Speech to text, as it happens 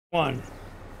One.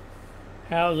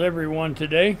 How's everyone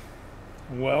today?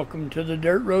 Welcome to the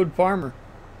Dirt Road Farmer.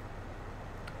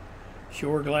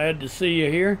 Sure glad to see you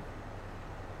here.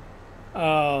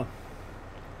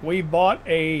 We bought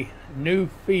a new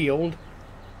field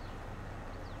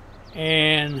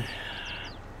and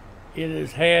it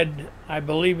has had, I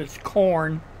believe it's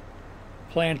corn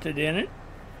planted in it.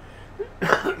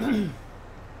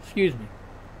 Excuse me.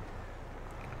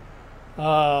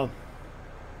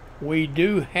 We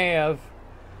do have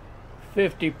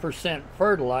 50%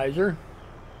 fertilizer,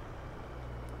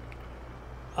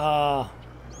 but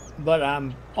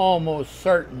I'm almost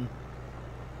certain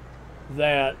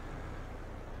that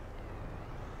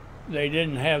they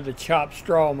didn't have the chopped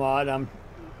straw mod.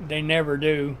 They never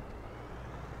do.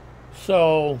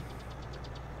 So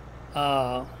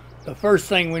the first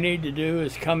thing we need to do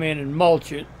is come in and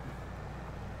mulch it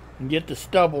and get the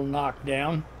stubble knocked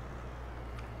down.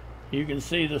 You can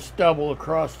see the stubble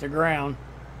across the ground.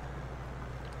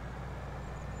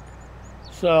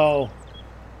 So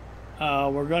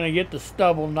we're going to get the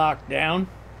stubble knocked down,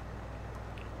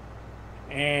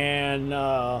 and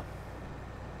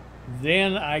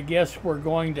then I guess we're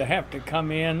going to have to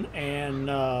come in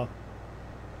and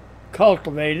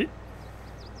cultivate it.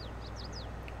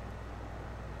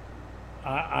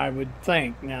 I would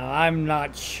think. Now, I'm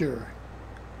not sure.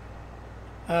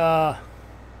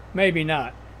 Maybe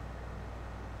not.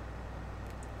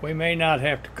 We may not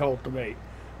have to cultivate.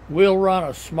 We'll run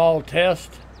a small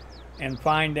test and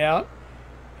find out.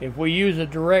 If we use a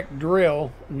direct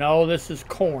drill, no, this is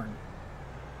corn.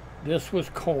 This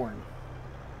was corn.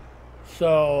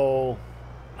 So,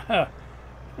 yeah,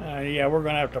 we're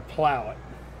going to have to plow it.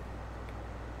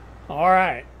 All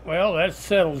right, well, that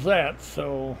settles that.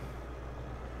 So,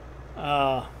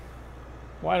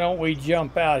 why don't we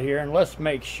jump out here and let's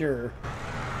make sure.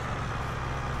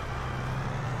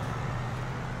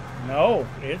 No,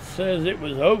 it says it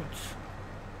was oats.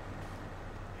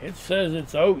 It says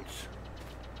it's oats.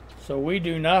 So we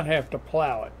do not have to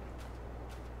plow it.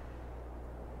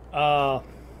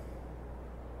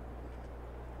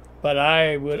 But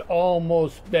I would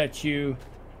almost bet you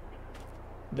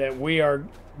that we are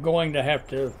going to have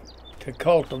to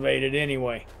cultivate it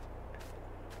anyway.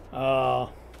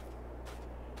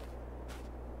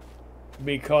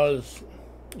 Because,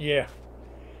 yeah,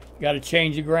 got to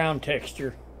change the ground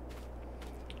texture.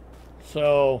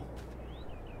 So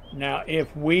now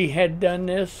if we had done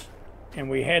this and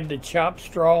we had the chopped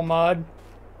straw mod,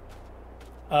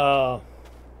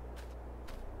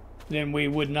 then we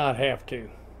would not have to.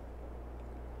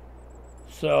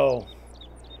 So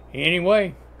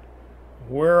anyway,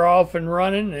 we're off and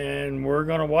running, and we're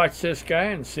going to watch this guy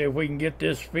and see if we can get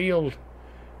this field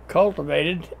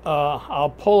cultivated.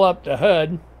 I'll pull up the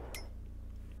HUD.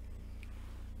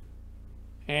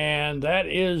 And that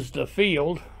is the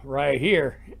field right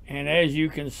here. And as you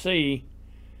can see,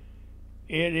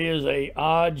 it is a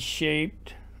odd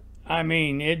shaped. I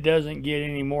mean, it doesn't get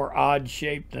any more odd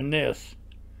shaped than this.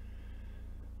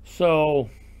 So,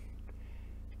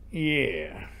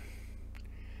 yeah.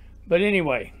 But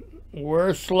anyway,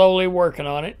 we're slowly working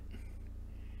on it.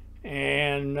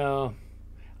 And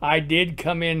I did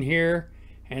come in here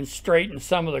and straighten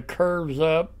some of the curves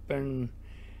up and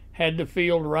had the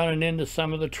field running into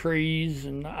some of the trees,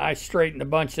 and I straightened a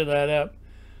bunch of that up.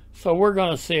 So we're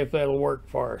going to see if that'll work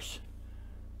for us.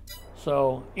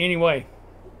 So anyway,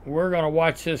 we're going to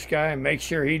watch this guy and make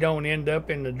sure he don't end up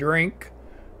in the drink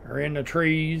or in the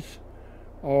trees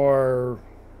or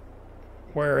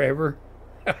wherever.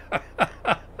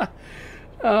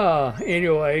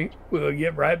 Anyway, we'll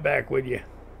get right back with you.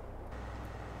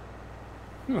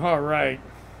 All right.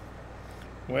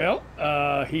 Well,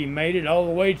 he made it all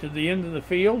the way to the end of the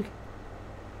field,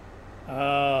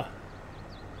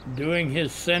 doing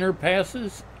his center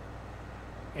passes,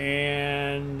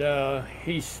 and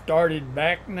he started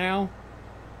back now,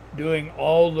 doing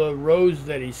all the rows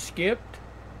that he skipped,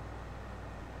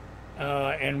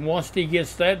 and once he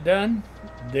gets that done,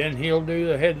 then he'll do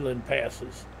the headland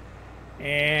passes,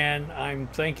 and I'm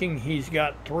thinking he's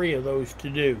got 3 of those to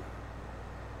do.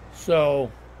 So,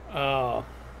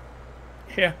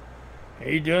 yeah,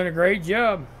 he's doing a great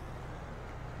job.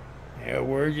 Yeah,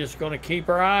 we're just going to keep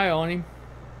our eye on him.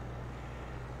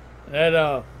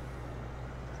 That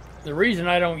the reason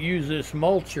I don't use this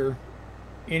mulcher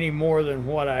any more than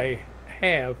what I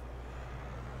have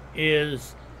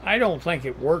is I don't think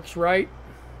it works right.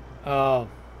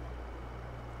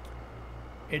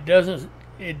 It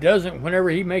doesn't. Whenever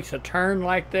he makes a turn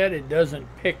like that, it doesn't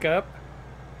pick up.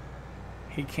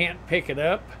 He can't pick it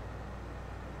up.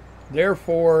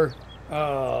 Therefore,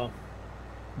 the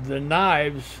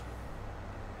knives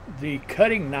the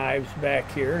cutting knives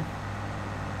back here,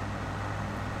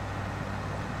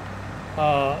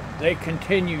 they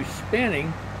continue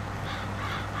spinning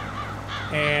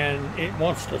and it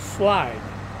wants to slide.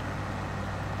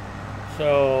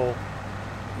 So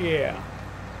yeah,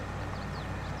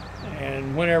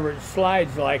 and whenever it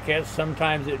slides like that,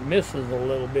 sometimes it misses a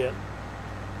little bit,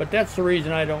 but that's the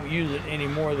reason I don't use it any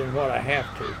more than what I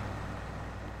have to.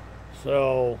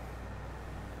 So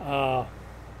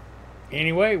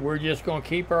anyway, we're just going to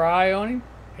keep our eye on him.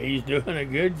 He's doing a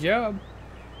good job.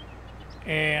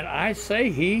 And I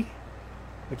say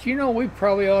but you know, we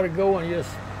probably ought to go and just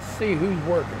see who's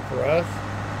working for us.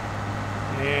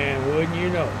 And wouldn't you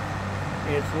know,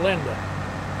 it's Linda.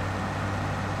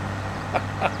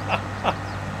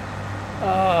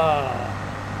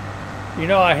 You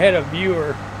know, I had a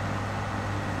viewer,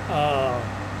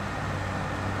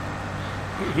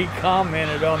 he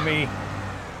commented on me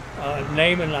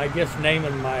naming my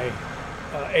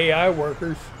AI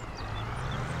workers,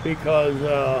 because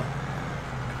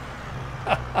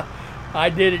I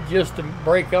did it just to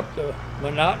break up the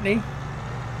monotony,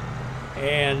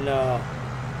 and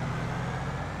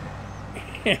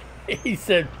he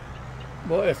said,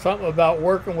 well, it's something about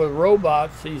working with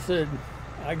robots. He said,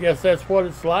 I guess that's what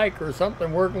it's like, or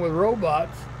something, working with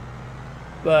robots.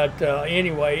 But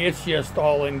anyway, it's just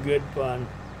all in good fun.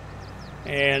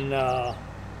 And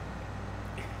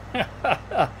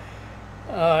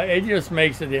it just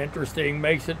makes it interesting,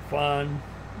 makes it fun,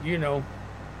 you know.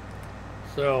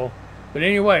 So, but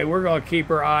anyway, we're going to keep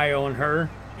our eye on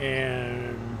her,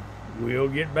 and we'll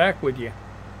get back with you.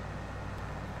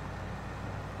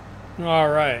 All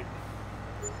right.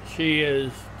 She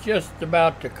is just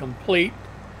about to complete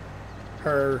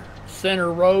her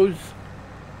center rows,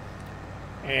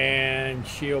 and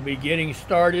she'll be getting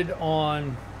started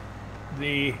on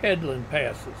the headland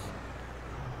passes.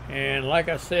 And like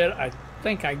I said, I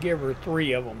think I give her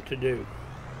 3 of them to do.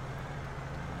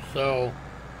 So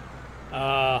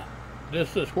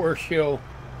this is where she'll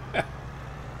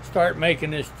start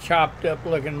making this chopped up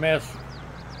looking mess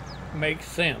make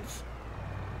sense.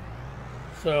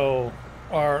 So,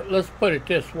 or let's put it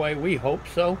this way, we hope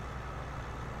so.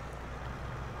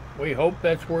 We hope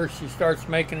that's where she starts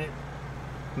making it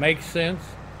make sense.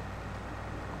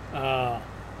 But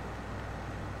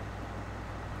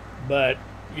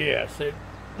yes, it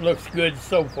looks good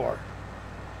so far.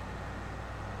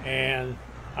 And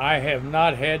I have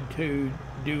not had to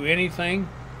do anything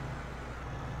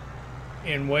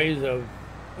in ways of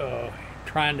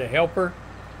trying to help her.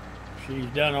 She's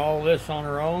done all this on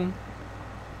her own.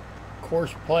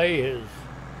 Courseplay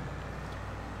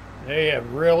they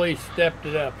have really stepped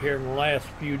it up here in the last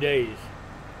few days.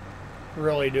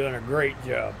 Really doing a great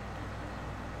job.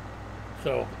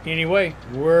 So anyway,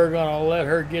 we're gonna let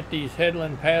her get these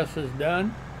headland passes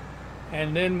done,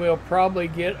 and then we'll probably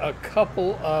get a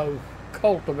couple of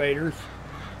cultivators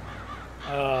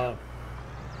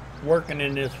working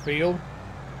in this field.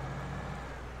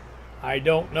 I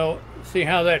don't know, see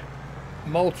how that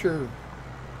mulcher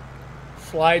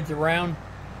slides around?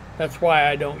 That's why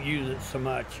I don't use it so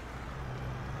much.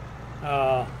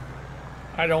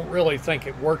 I don't really think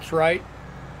it works right.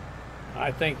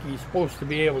 I think he's supposed to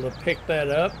be able to pick that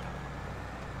up,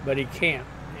 but he can't.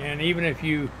 And even if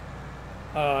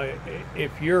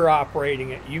you're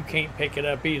operating it, you can't pick it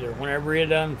up either. Whenever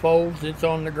it unfolds, it's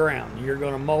on the ground. You're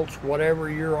going to mulch whatever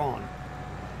you're on,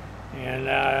 and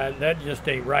that just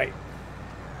ain't right.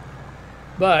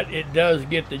 But it does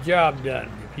get the job done.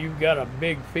 If you've got a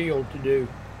big field to do,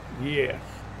 yes,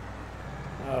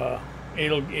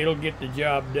 it'll get the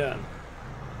job done.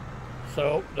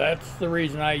 So that's the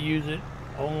reason I use it,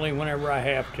 only whenever I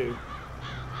have to.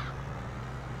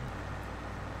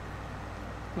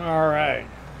 All right,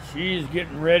 she's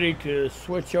getting ready to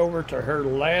switch over to her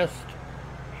last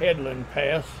headland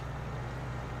pass.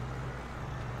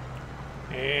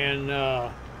 And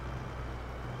I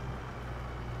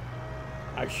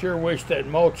sure wish that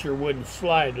mulcher wouldn't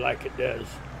slide like it does.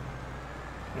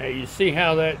 Now you see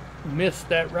how that missed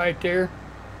that right there?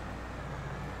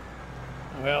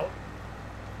 Well,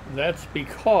 that's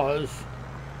because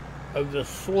of the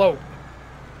slope.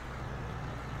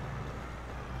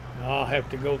 I'll have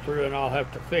to go through and I'll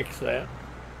have to fix that.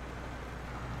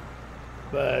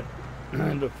 But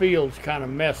the field's kind of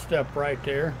messed up right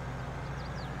there.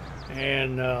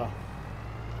 And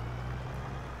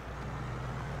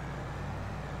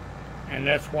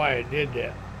that's why it did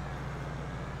that.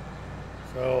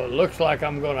 So it looks like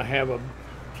I'm going to have a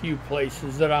few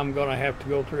places that I'm going to have to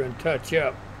go through and touch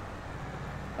up.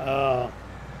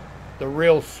 The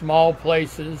real small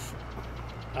places,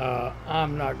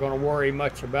 I'm not going to worry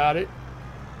much about it.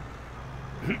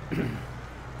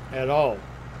 at all.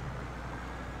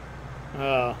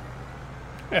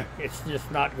 It's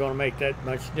just not going to make that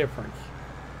much difference.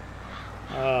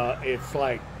 It's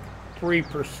like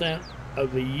 3%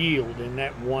 of the yield in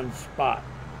that one spot.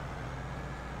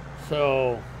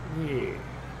 So, yeah,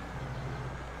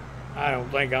 I don't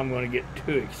think I'm going to get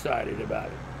too excited about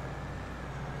it.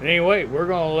 But anyway, we're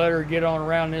going to let her get on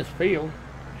around this field,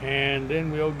 and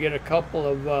then we'll get a couple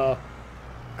of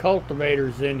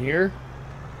cultivators in here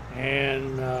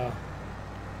and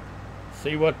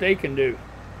see what they can do.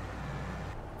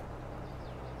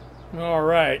 All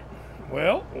right,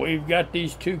 well, we've got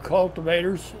these two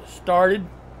cultivators started,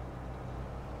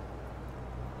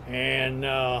 and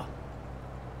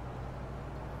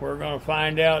we're going to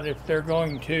find out if they're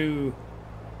going to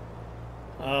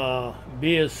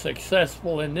be as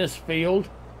successful in this field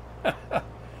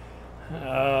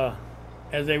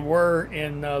as they were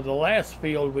in the last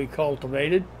field we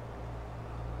cultivated.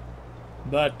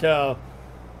 But I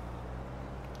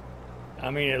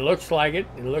mean, it looks like it.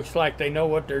 It looks like they know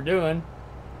what they're doing.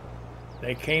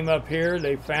 They came up here,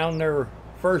 they found their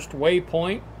first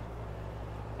waypoint,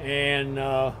 and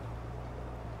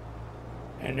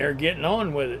they're getting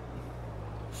on with it.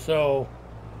 So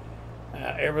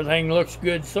everything looks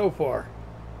good so far.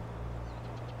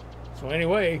 So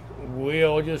anyway,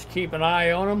 we'll just keep an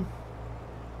eye on them.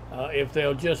 If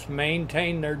they'll just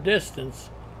maintain their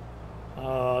distance,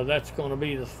 that's going to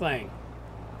be the thing.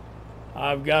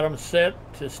 I've got them set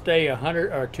to stay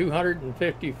 100 or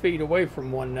 250 feet away from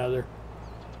one another,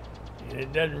 and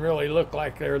it doesn't really look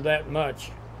like they're that much,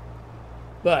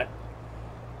 but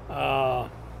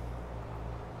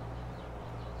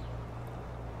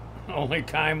only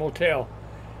time will tell.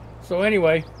 So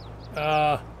anyway,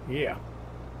 yeah,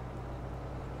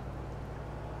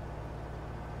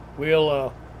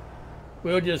 we'll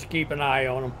just keep an eye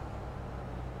on them,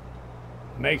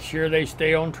 make sure they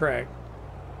stay on track.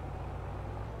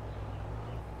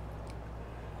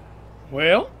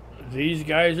 Well, these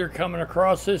guys are coming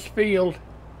across this field.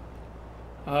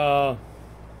 They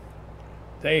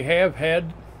have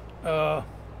had a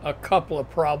couple of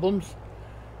problems.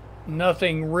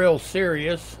 Nothing real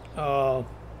serious.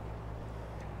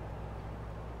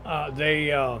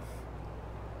 They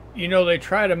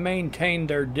try to maintain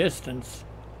their distance,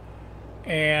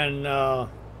 and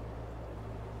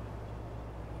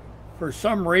for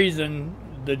some reason,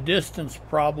 the distance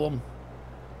problem,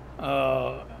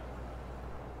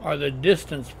 or the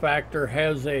distance factor,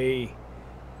 has a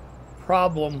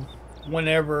problem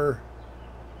whenever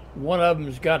one of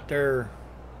them's got their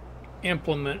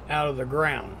implement out of the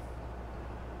ground.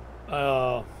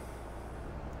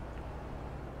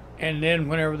 And then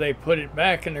whenever they put it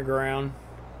back in the ground,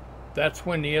 that's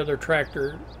when the other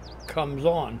tractor comes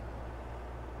on.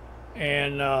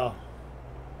 And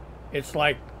it's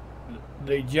like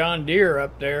the John Deere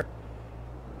up there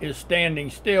is standing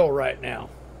still right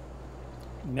now.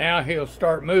 Now he'll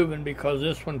start moving because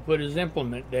this one put his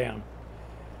implement down.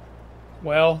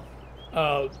 Well,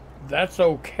 that's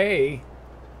okay,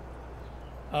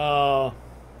 but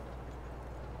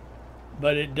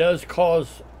it does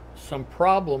cause some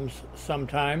problems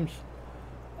sometimes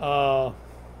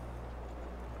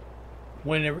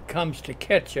when it comes to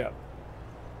catch up,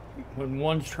 when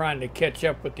one's trying to catch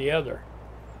up with the other.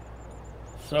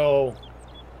 So,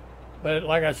 but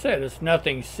like I said, it's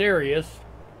nothing serious.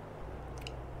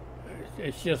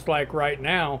 It's just like right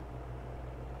now,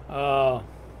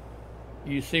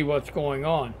 you see what's going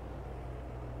on.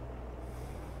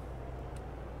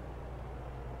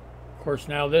 Of course,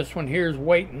 now this one here is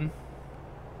waiting,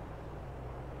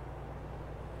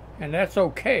 and that's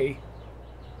okay.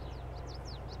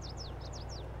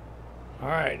 All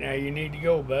right, now you need to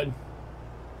go, bud.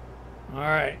 All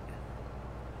right.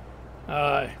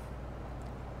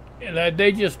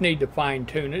 They just need to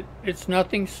fine-tune it. It's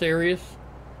nothing serious.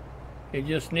 It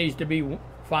just needs to be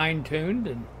fine-tuned,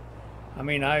 and I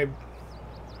mean, I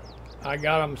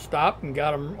got them stopped and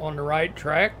got them on the right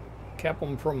track, kept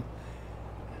them from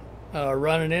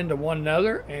running into one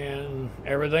another, and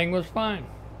everything was fine.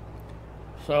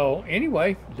 So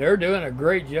anyway, they're doing a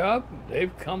great job.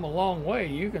 They've come a long way.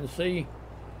 You can see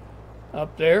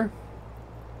up there,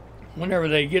 whenever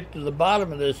they get to the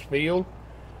bottom of this field,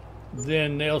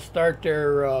 then they'll start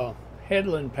their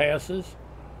headland passes,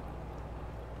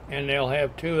 and they'll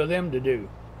have two of them to do.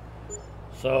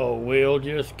 So we'll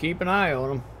just keep an eye on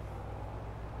them.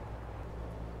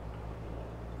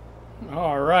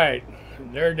 All right,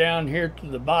 they're down here to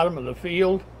the bottom of the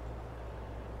field.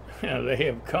 They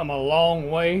have come a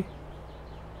long way,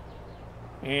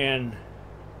 and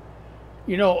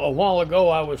You know, a while ago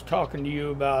I was talking to you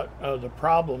about the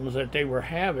problems that they were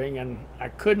having, and I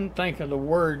couldn't think of the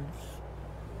words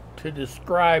to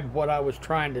describe what I was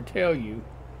trying to tell you.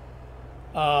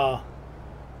 But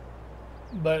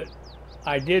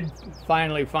I did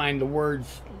finally find the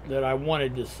words that I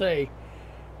wanted to say.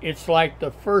 It's like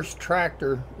the first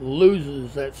tractor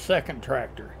loses that second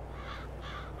tractor.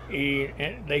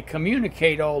 They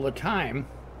communicate all the time,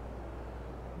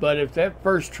 but if that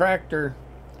first tractor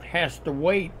has to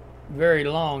wait very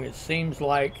long, it seems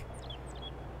like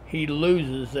he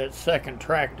loses that second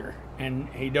tractor and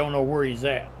he don't know where he's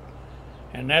at.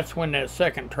 And that's when that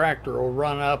second tractor will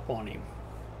run up on him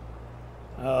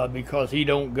because he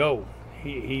don't go.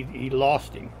 He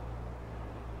lost him.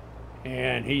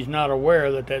 And he's not aware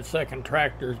that that second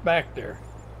tractor is back there.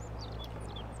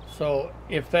 So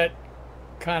if that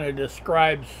kind of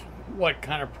describes what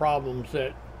kind of problems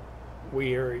that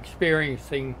we are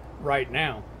experiencing right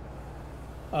now.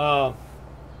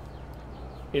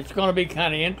 It's going to be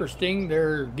kind of interesting.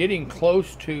 They're getting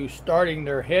close to starting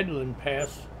their headland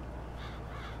pass,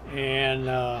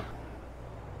 and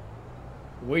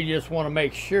we just want to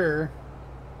make sure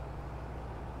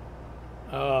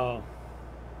that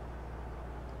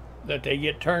they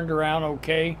get turned around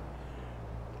okay,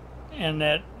 and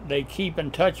that they keep in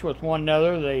touch with one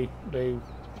another. They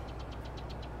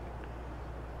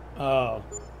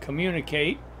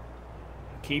communicate,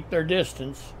 keep their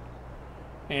distance,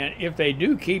 and if they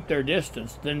do keep their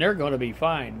distance, then they're going to be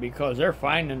fine, because they're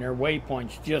finding their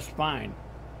waypoints just fine.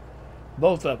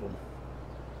 Both of them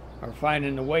are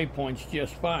finding the waypoints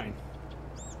just fine.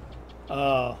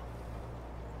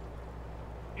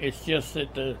 It's just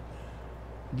that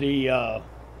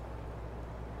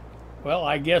well,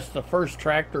 I guess the first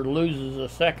tractor loses a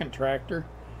second tractor,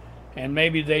 and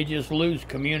maybe they just lose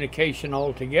communication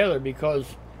altogether,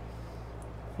 because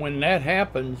when that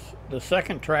happens, the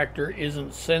second tractor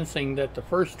isn't sensing that the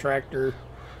first tractor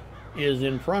is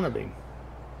in front of him.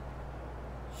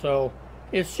 So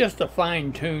it's just a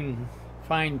fine-tuning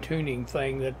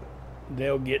thing that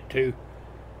they'll get to.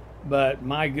 But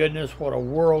my goodness, what a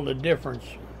world of difference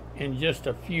in just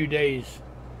a few days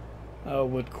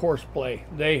with Courseplay.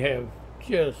 They have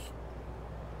just,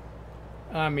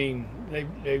 I mean,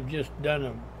 they've just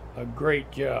done a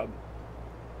great job.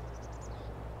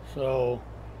 So,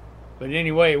 but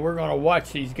anyway, we're going to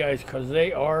watch these guys, because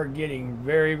they are getting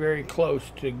very, very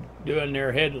close to doing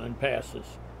their headland passes.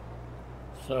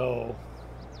 So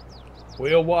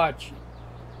we'll watch,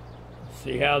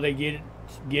 see how they get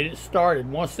it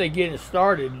started. Once they get it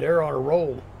started, they're on a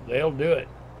roll. They'll do it.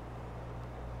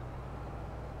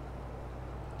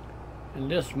 And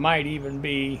this might even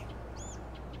be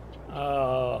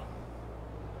their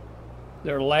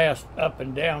last up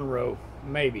and down row,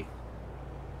 maybe.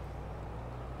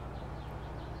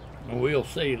 We'll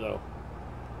see, though.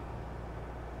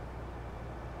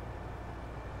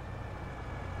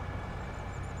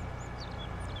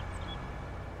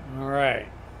 All right.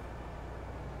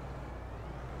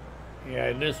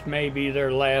 Yeah, this may be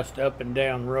their last up and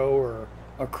down row, or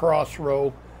a cross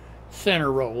row,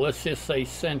 center row. Let's just say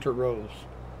center rows.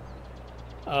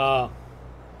 I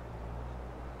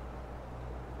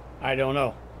don't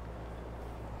know.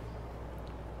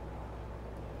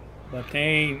 But they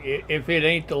ain't, if it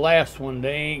ain't the last one,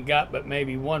 they ain't got but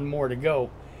maybe one more to go.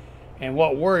 And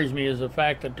what worries me is the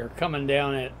fact that they're coming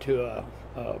down to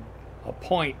a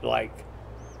point like,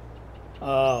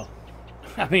 I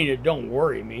mean, it don't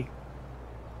worry me.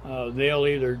 They'll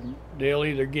either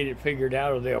get it figured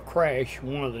out, or they'll crash,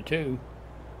 one of the two.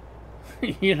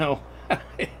 You know,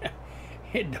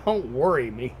 it don't worry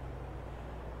me.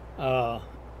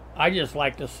 I just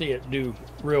like to see it do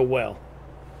real well.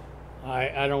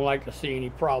 I don't like to see any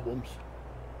problems,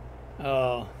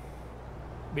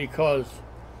 because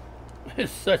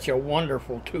it's such a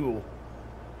wonderful tool.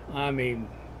 I mean,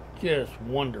 just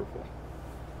wonderful.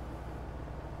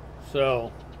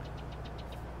 So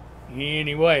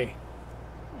anyway,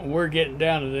 we're getting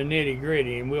down to the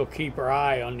nitty-gritty, and we'll keep our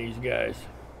eye on these guys.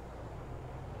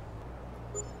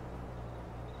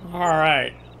 All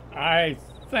right, I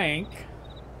think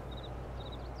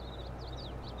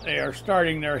they are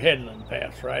starting their headland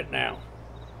pass right now.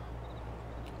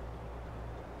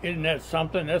 Isn't that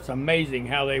something? That's amazing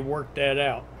how they worked that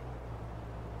out.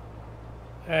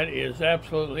 That is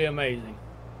absolutely amazing.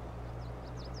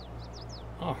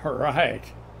 All right.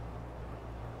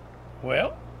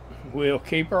 Well, we'll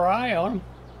keep our eye on them.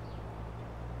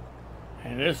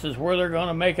 And this is where they're going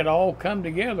to make it all come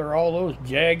together, all those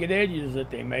jagged edges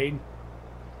that they made.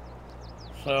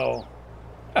 So,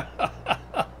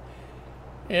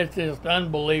 it's just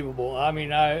unbelievable. I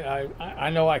mean, I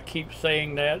know I keep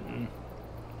saying that, and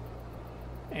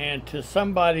And to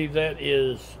somebody that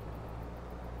is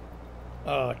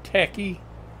techie,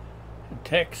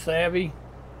 tech savvy,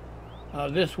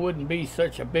 this wouldn't be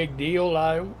such a big deal,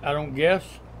 I don't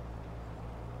guess.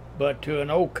 But to an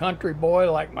old country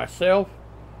boy like myself,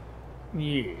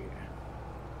 yeah,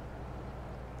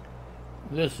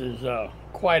 this is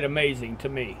quite amazing to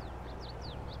me.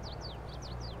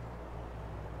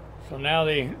 So now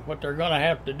what they're going to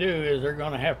have to do is they're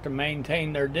going to have to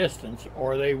maintain their distance,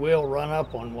 or they will run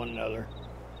up on one another.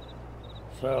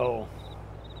 So,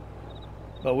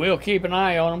 but we'll keep an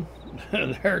eye on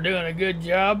them. They're doing a good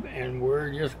job, and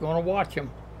we're just going to watch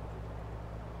them.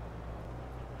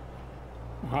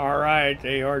 All right,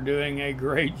 they are doing a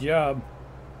great job.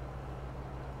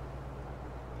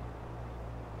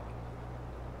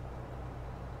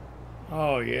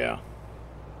 Oh yeah.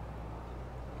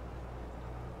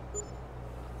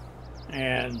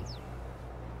 And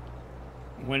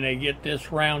when they get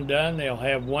this round done, they'll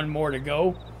have one more to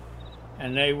go,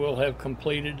 and they will have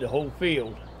completed the whole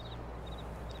field.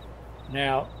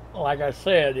 Now, like I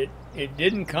said, it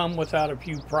didn't come without a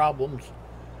few problems,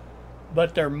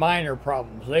 but they're minor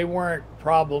problems. They weren't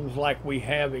problems like we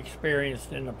have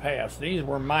experienced in the past. These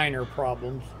were minor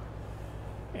problems,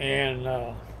 and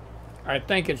I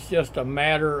think it's just a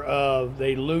matter of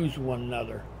they lose one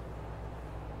another.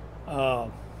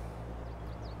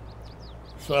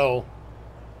 So,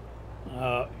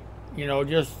 you know,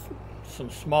 just some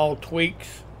small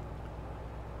tweaks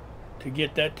to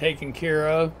get that taken care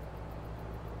of.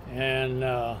 And,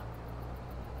 man,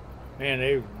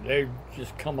 they've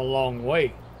just come a long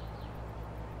way.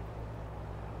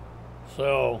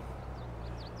 So,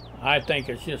 I think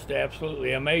it's just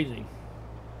absolutely amazing.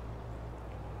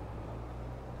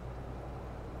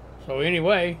 So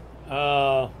anyway,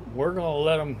 we're going to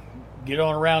let them get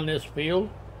on around this field.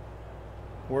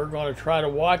 We're going to try to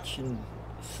watch and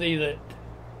see that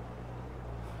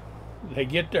they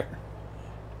get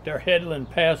their headland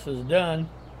passes done.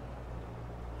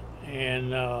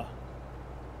 And boy,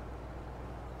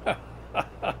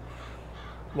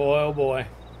 oh boy,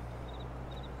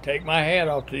 take my hat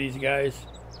off to these guys,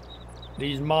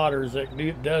 these modders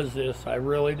that does this. I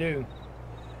really do.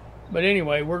 But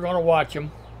anyway, we're going to watch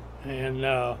them and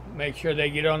make sure they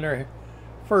get on their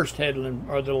first headland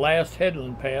or the last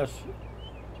headland pass,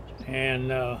 and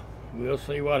we'll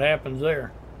see what happens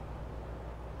there.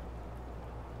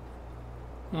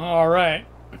 All right,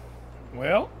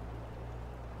 well,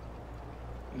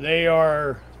 they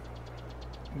are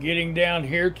getting down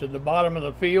here to the bottom of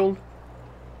the field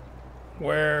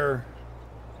where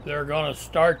they're going to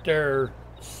start their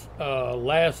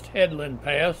last headland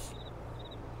pass.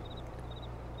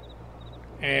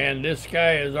 And this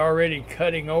guy is already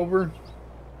cutting over.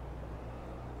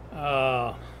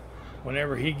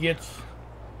 Whenever he gets,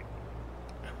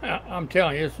 I'm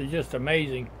telling you, this is just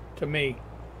amazing to me.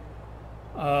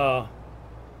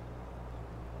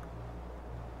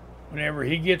 Whenever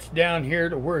he gets down here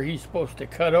to where he's supposed to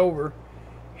cut over,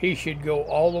 he should go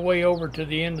all the way over to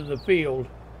the end of the field,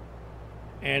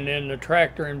 and then the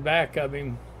tractor in back of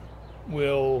him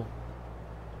will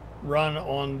run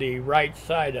on the right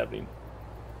side of him.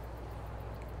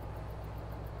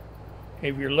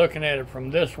 If you're looking at it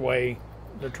from this way,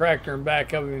 the tractor in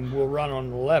back of him will run on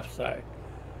the left side.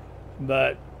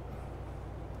 But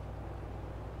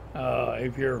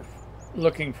if you're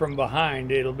looking from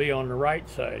behind, it'll be on the right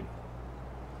side.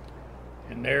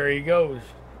 And there he goes.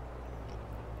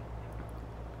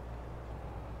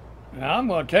 Now I'm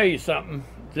going to tell you something.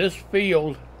 This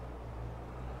field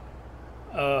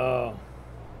has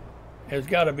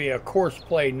got to be a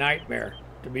Courseplay nightmare,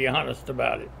 to be honest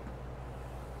about it.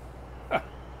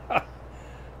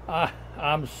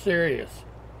 I'm serious.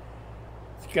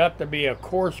 It's got to be a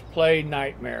Courseplay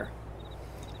nightmare.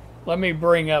 Let me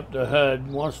bring up the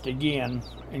HUD once again,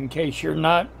 in case you're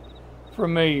not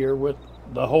familiar with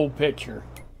the whole picture.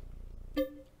 Of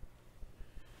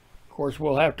course,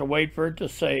 we'll have to wait for it to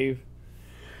save.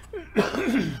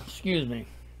 Excuse me.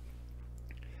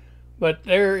 But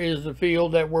there is the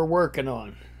field that we're working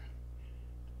on.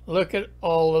 Look at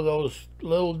all of those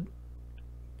little...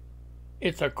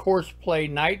 It's a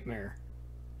Courseplay nightmare.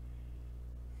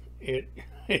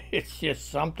 It's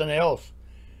just something else.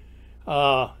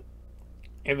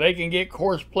 If they can get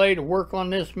Courseplay to work on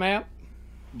this map,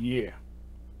 yeah.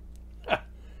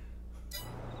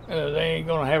 They ain't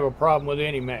gonna have a problem with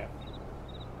any map.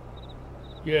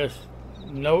 Just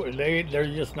no, they're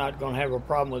just not gonna have a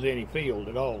problem with any field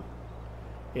at all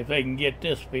if they can get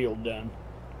this field done.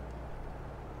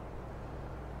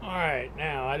 Alright,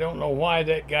 now I don't know why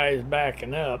that guy is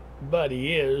backing up, but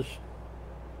he is.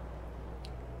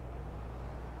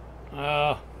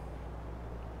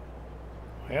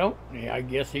 Well, yeah, I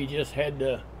guess he just had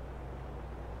to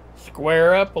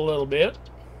square up a little bit.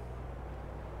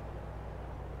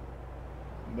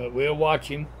 But we'll watch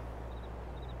him.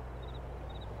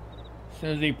 As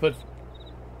soon as he puts...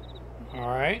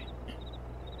 Alright.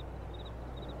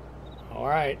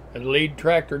 Alright. The lead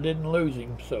tractor didn't lose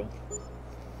him, so...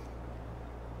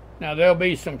 Now there'll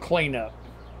be some cleanup.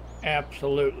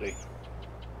 Absolutely.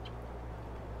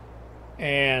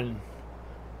 And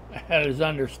that is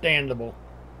understandable.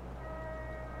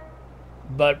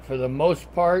 But for the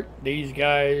most part, these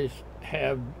guys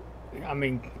have... I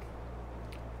mean...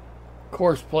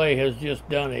 Courseplay has just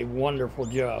done a wonderful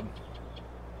job.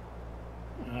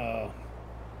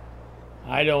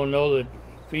 I don't know that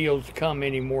fields come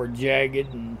any more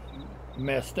jagged and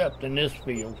messed up than this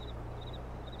field.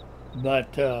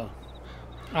 But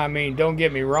I mean, don't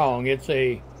get me wrong, it's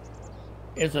a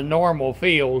normal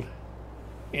field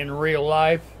in real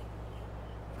life.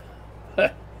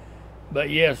 But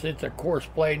yes, it's a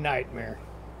Courseplay nightmare.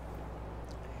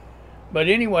 But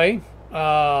anyway,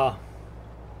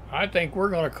 I think we're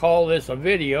going to call this a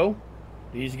video.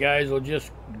 These guys will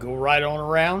just go right on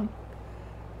around,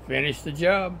 finish the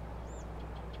job.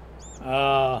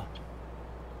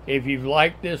 If you've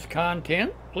liked this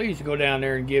content, please go down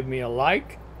there and give me a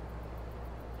like.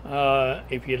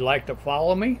 If you'd like to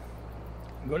follow me,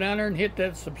 go down there and hit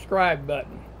that subscribe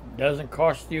button. Doesn't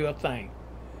cost you a thing.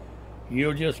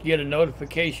 You'll just get a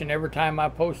notification every time I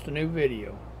post a new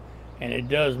video, and it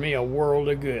does me a world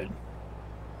of good.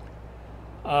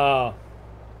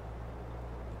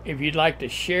 If you'd like to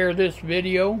share this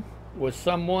video with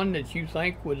someone that you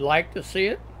think would like to see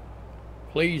it,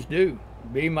 please do.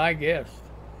 Be my guest.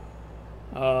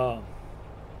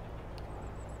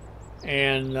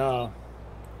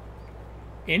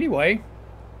 Anyway,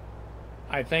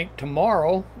 I think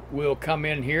tomorrow we'll come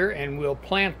in here and we'll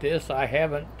plant this. I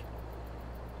haven't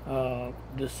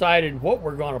decided what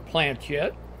we're going to plant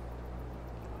yet.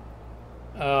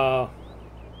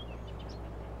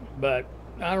 But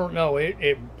I don't know.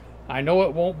 I know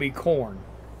it won't be corn.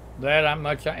 That I'm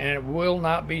much, and it will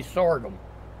not be sorghum.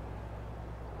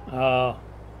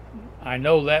 I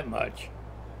know that much.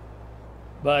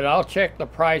 But I'll check the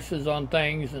prices on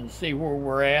things and see where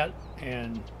we're at,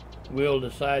 and we'll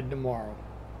decide tomorrow.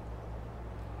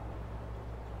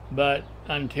 But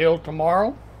until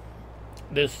tomorrow,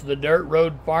 this is the Dirt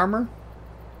Road Farmer.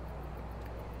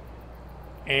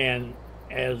 And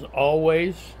as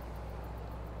always,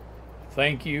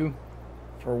 thank you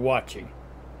for watching.